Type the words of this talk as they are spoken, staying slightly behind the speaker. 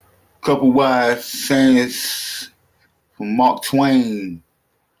couple wise sayings from Mark Twain.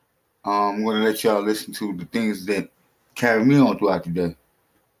 I'm going to let y'all listen to the things that carry me on throughout the day.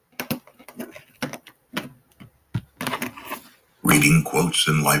 Reading quotes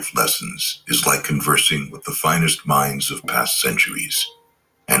and life lessons is like conversing with the finest minds of past centuries.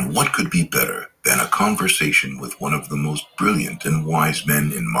 And what could be better than a conversation with one of the most brilliant and wise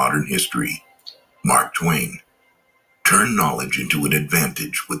men in modern history, Mark Twain? Turn knowledge into an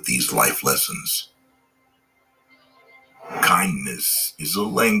advantage with these life lessons. Kindness is a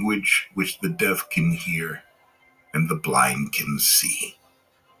language which the deaf can hear and the blind can see.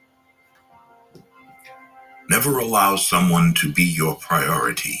 Never allow someone to be your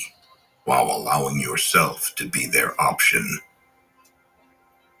priority while allowing yourself to be their option.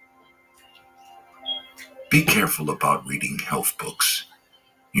 Be careful about reading health books.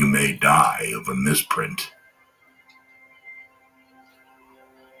 You may die of a misprint.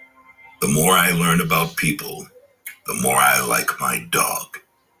 The more I learn about people, the more I like my dog.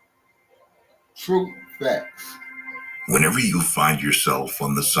 True facts. Whenever you find yourself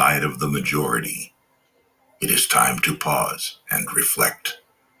on the side of the majority, it is time to pause and reflect.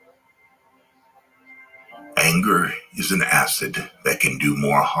 Anger is an acid that can do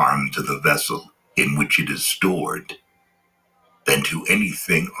more harm to the vessel in which it is stored than to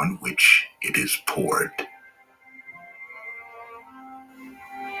anything on which it is poured.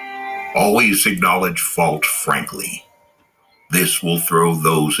 Always acknowledge fault frankly. This will throw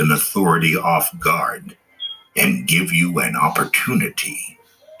those in authority off guard and give you an opportunity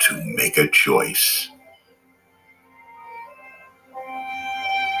to make a choice.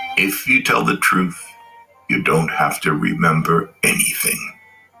 If you tell the truth, you don't have to remember anything.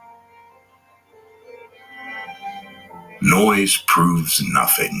 Noise proves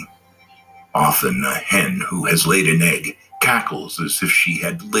nothing. Often a hen who has laid an egg cackles as if she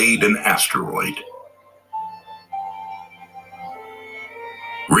had laid an asteroid.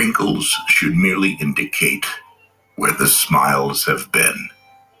 Wrinkles should merely indicate where the smiles have been.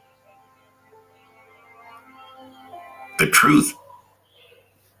 The truth.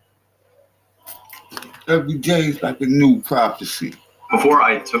 Every day is like a new prophecy. Before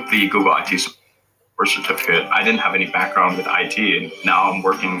I took the Google IT support certificate, I didn't have any background with IT, and now I'm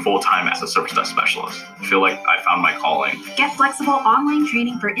working full-time as a service desk specialist. I feel like I found my calling. Get flexible online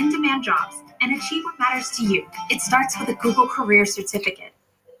training for in-demand jobs and achieve what matters to you. It starts with a Google Career Certificate.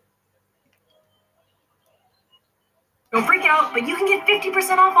 Don't freak out, but you can get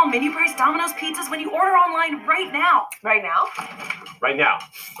 50% off on mini-price Domino's pizzas when you order online right now. Right now? Right now.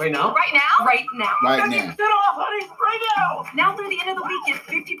 Right now? Right now? Right now. Right now. 50% off, honey, right now. Now through the end of the week, get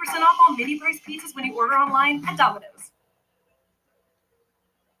 50% off on mini-price pizzas when you order online at Domino's.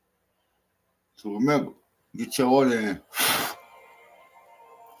 So remember, get your order in.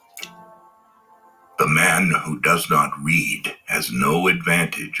 The man who does not read has no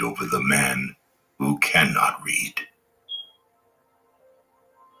advantage over the man who cannot read.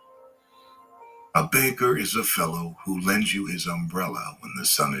 A beggar is a fellow who lends you his umbrella when the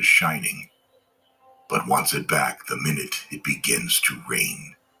sun is shining, but wants it back the minute it begins to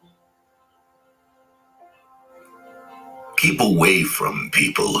rain. Keep away from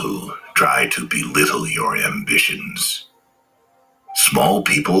people who try to belittle your ambitions. Small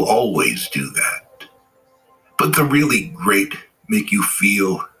people always do that, but the really great make you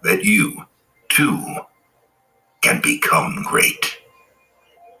feel that you, too, can become great.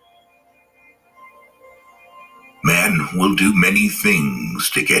 Man will do many things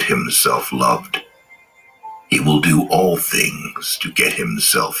to get himself loved. He will do all things to get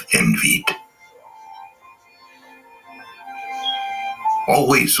himself envied.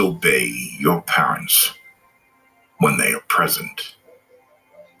 Always obey your parents when they are present.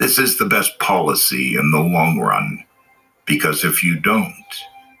 This is the best policy in the long run, because if you don't,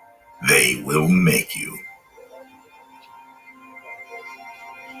 they will make you.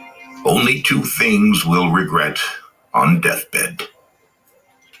 Only two things we'll regret on deathbed: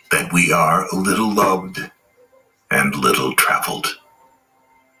 that we are a little loved and little traveled.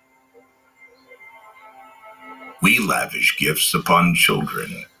 We lavish gifts upon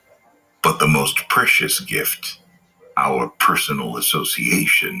children, but the most precious gift, our personal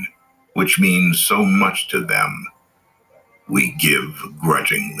association, which means so much to them, we give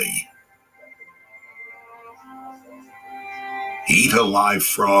grudgingly. Eat a live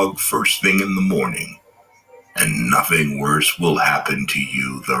frog first thing in the morning, and nothing worse will happen to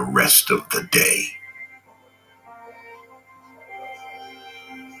you the rest of the day.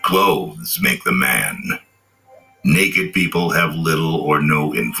 Clothes make the man. Naked people have little or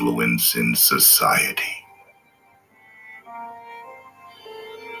no influence in society.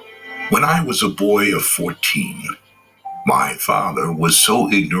 When I was a boy of 14, my father was so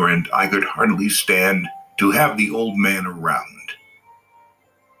ignorant I could hardly stand to have the old man around.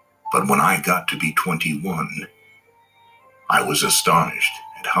 But when I got to be 21, I was astonished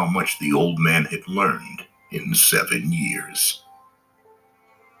at how much the old man had learned in 7 years.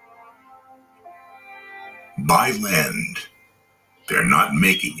 Buy land. They're not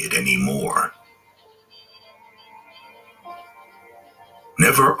making it anymore.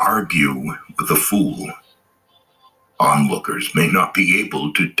 Never argue with a fool. Onlookers may not be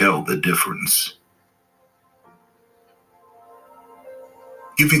able to tell the difference.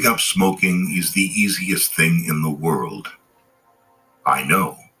 Giving up smoking is the easiest thing in the world. I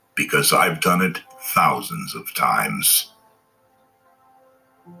know, because I've done it thousands of times.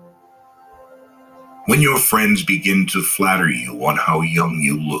 When your friends begin to flatter you on how young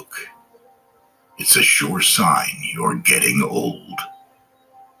you look, it's a sure sign you're getting old.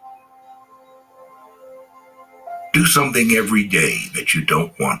 Do something every day that you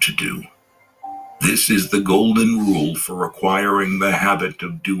don't want to do. This is the golden rule for acquiring the habit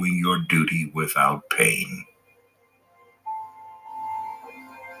of doing your duty without pain.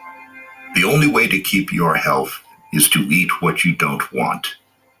 The only way to keep your health is to eat what you don't want,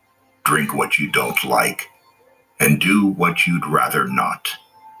 drink what you don't like, and do what you'd rather not.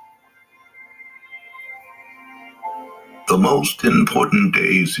 The most important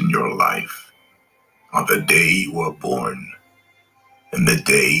days in your life are the day you are born and the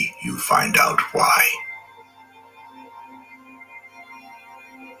day you find out why.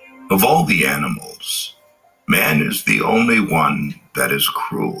 Of all the animals, man is the only one that is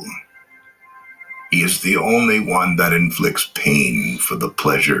cruel. He is the only one that inflicts pain for the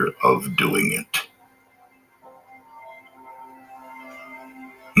pleasure of doing it.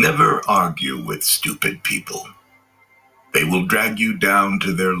 Never argue with stupid people. They will drag you down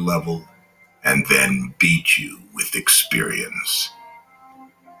to their level and then beat you with experience.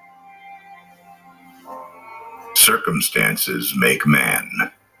 Circumstances make man,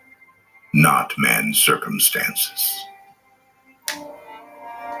 not man's circumstances.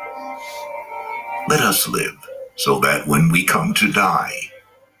 Let us live so that when we come to die,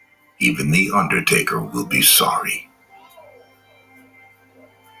 even the undertaker will be sorry.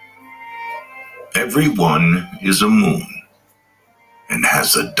 Everyone is a moon and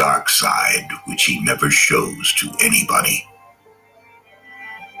has a dark side which he never shows to anybody.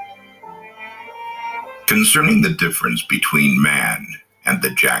 Concerning the difference between man and the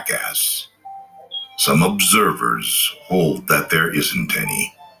jackass, some observers hold that there isn't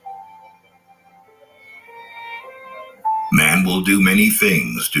any. Man will do many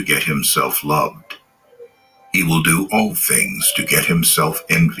things to get himself loved. He will do all things to get himself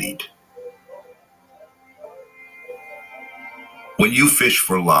envied. When you fish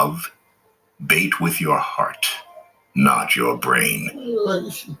for love, bait with your heart, not your brain.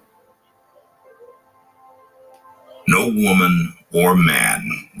 No woman or man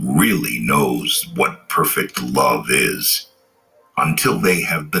really knows what perfect love is until they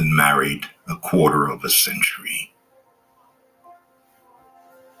have been married a quarter of a century.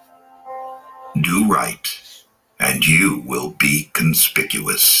 Do right, and you will be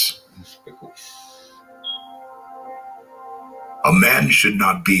conspicuous. A man should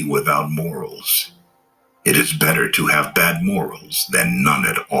not be without morals. It is better to have bad morals than none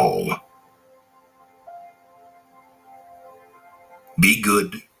at all. Be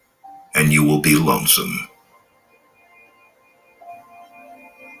good, and you will be lonesome.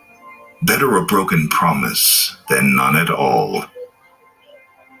 Better a broken promise than none at all.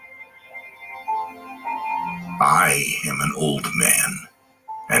 I am an old man,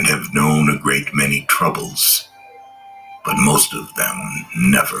 and have known a great many troubles, but most of them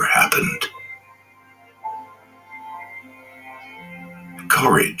never happened.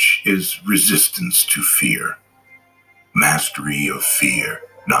 Courage is resistance to fear, mastery of fear,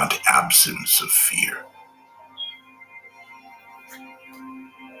 not absence of fear.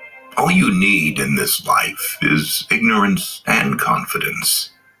 All you need in this life is ignorance and confidence.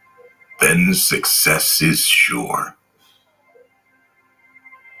 Then success is sure.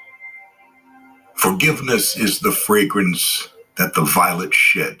 Forgiveness is the fragrance that the violet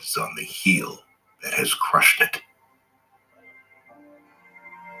sheds on the heel that has crushed it.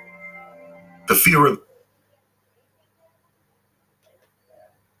 The fear of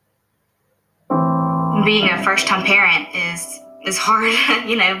being a first-time parent is hard,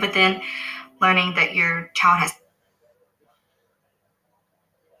 but then learning that your child has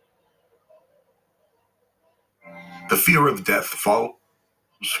the fear of death follows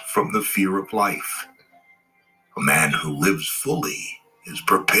from the fear of life. A man who lives fully is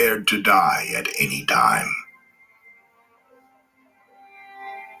prepared to die at any time.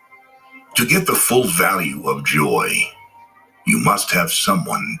 To get the full value of joy, you must have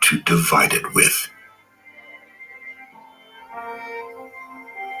someone to divide it with.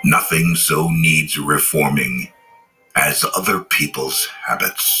 Nothing so needs reforming as other people's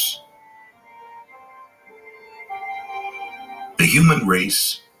habits. The human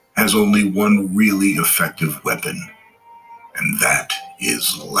race has only one really effective weapon, and that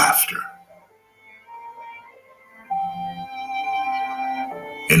is laughter.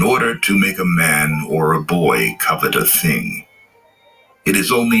 In order to make a man or a boy covet a thing, it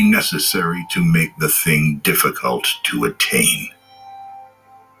is only necessary to make the thing difficult to attain.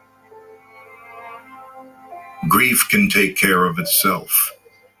 Grief can take care of itself,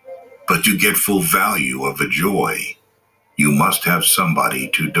 but to get full value of a joy, you must have somebody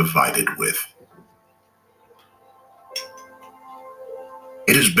to divide it with.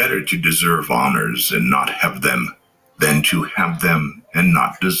 It is better to deserve honors and not have them than to have them and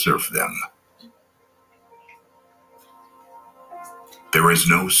not deserve them. There is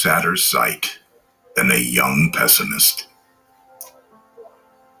no sadder sight than a young pessimist.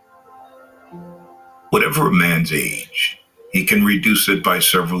 Whatever a man's age, he can reduce it by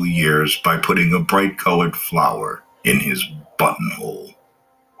several years by putting a bright-colored flower in his buttonhole.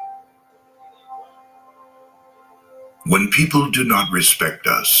 When people do not respect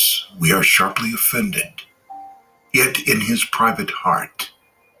us, we are sharply offended. Yet in his private heart,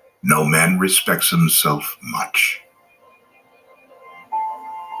 no man respects himself much.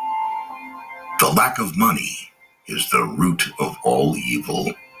 The lack of money is the root of all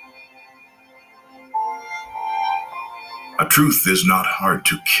evil. A truth is not hard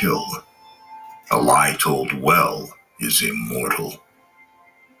to kill. A lie told well is immortal.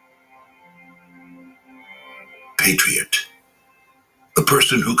 Patriot, the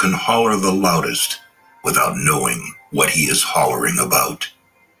person who can holler the loudest without knowing what he is hollering about.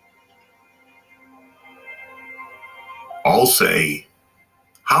 All say,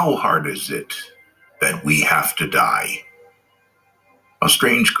 how hard is it that we have to die? A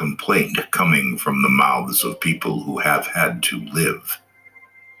strange complaint coming from the mouths of people who have had to live.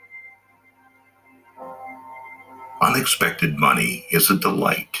 Unexpected money is a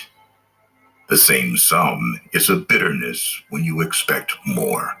delight. The same sum is a bitterness when you expect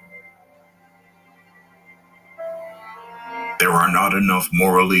more. There are not enough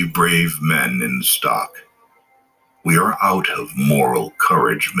morally brave men in stock. We are out of moral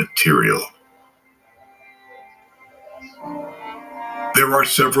courage material. There are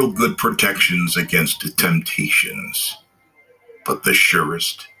several good protections against temptations, but the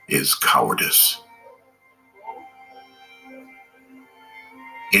surest is cowardice.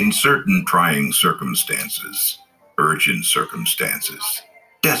 In certain trying circumstances, urgent circumstances,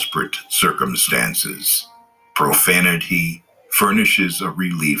 desperate circumstances, profanity furnishes a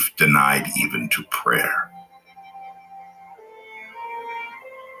relief denied even to prayer.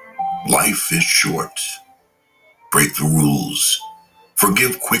 Life is short. Break the rules.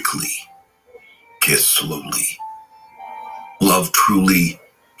 Forgive quickly. Kiss slowly. Love truly.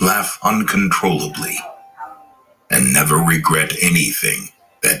 Laugh uncontrollably. And never regret anything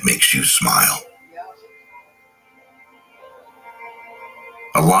that makes you smile.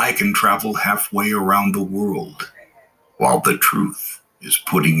 A lie can travel halfway around the world, while the truth is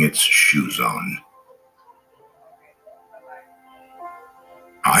putting its shoes on.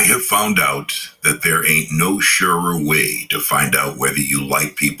 I have found out that there ain't no surer way to find out whether you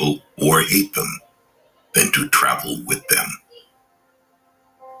like people or hate them than to travel with them.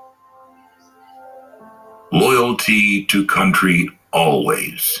 Loyalty to country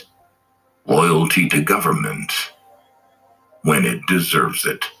always. Loyalty to government when it deserves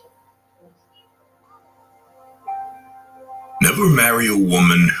it. Never marry a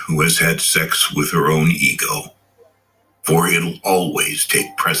woman who has had sex with her own ego, for it'll always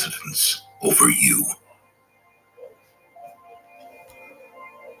take precedence over you.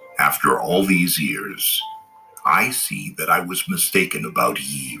 After all these years, I see that I was mistaken about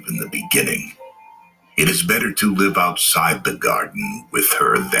Eve in the beginning. It is better to live outside the garden with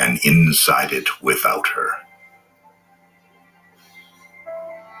her than inside it without her.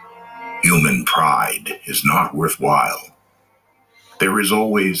 Human pride is not worthwhile. There is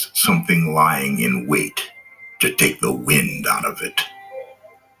always something lying in wait to take the wind out of it.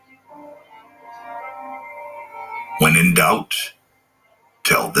 When in doubt,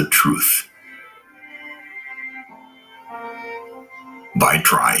 tell the truth. By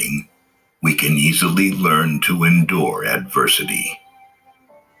trying, we can easily learn to endure adversity.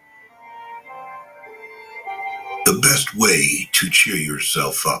 The best way to cheer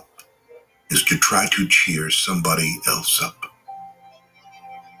yourself up is to try to cheer somebody else up.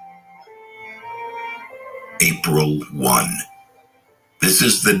 April 1. This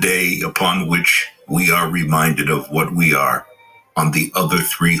is the day upon which we are reminded of what we are on the other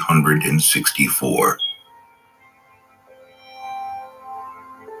 364.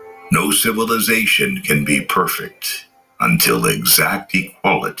 No civilization can be perfect until exact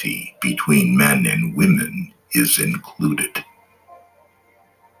equality between men and women is included.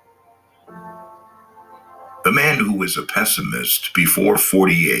 The man who is a pessimist before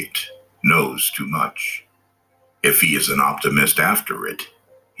 48 knows too much. If he is an optimist after it,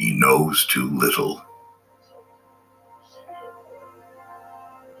 he knows too little.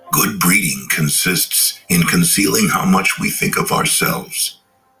 Good breeding consists in concealing how much we think of ourselves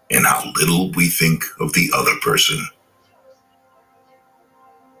and how little we think of the other person.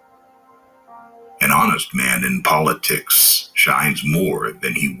 An honest man in politics shines more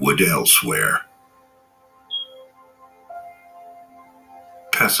than he would elsewhere.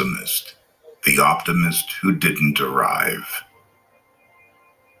 Pessimist, the optimist who didn't arrive.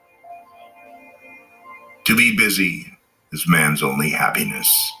 To be busy is man's only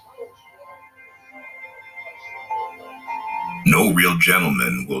happiness. No real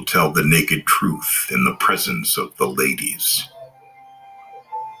gentleman will tell the naked truth in the presence of the ladies.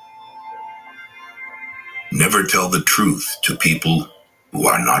 Never tell the truth to people who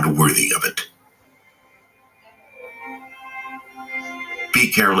are not worthy of it.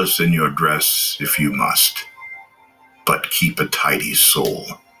 Be careless in your dress if you must, but keep a tidy soul.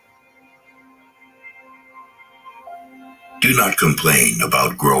 Do not complain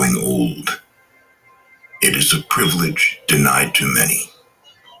about growing old. It is a privilege denied to many.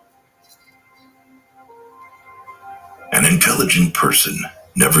 An intelligent person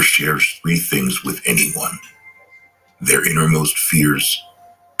never shares three things with anyone: their innermost fears,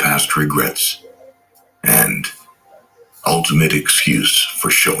 past regrets, and ultimate excuse for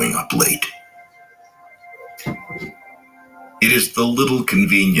showing up late. It is the little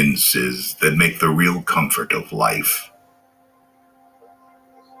conveniences that make the real comfort of life.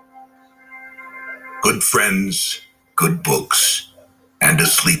 Good friends, good books, and a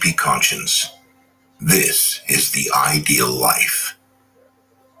sleepy conscience. This is the ideal life.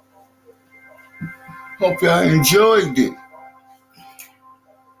 Hope y'all enjoyed it.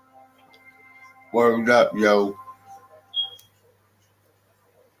 Word up, yo.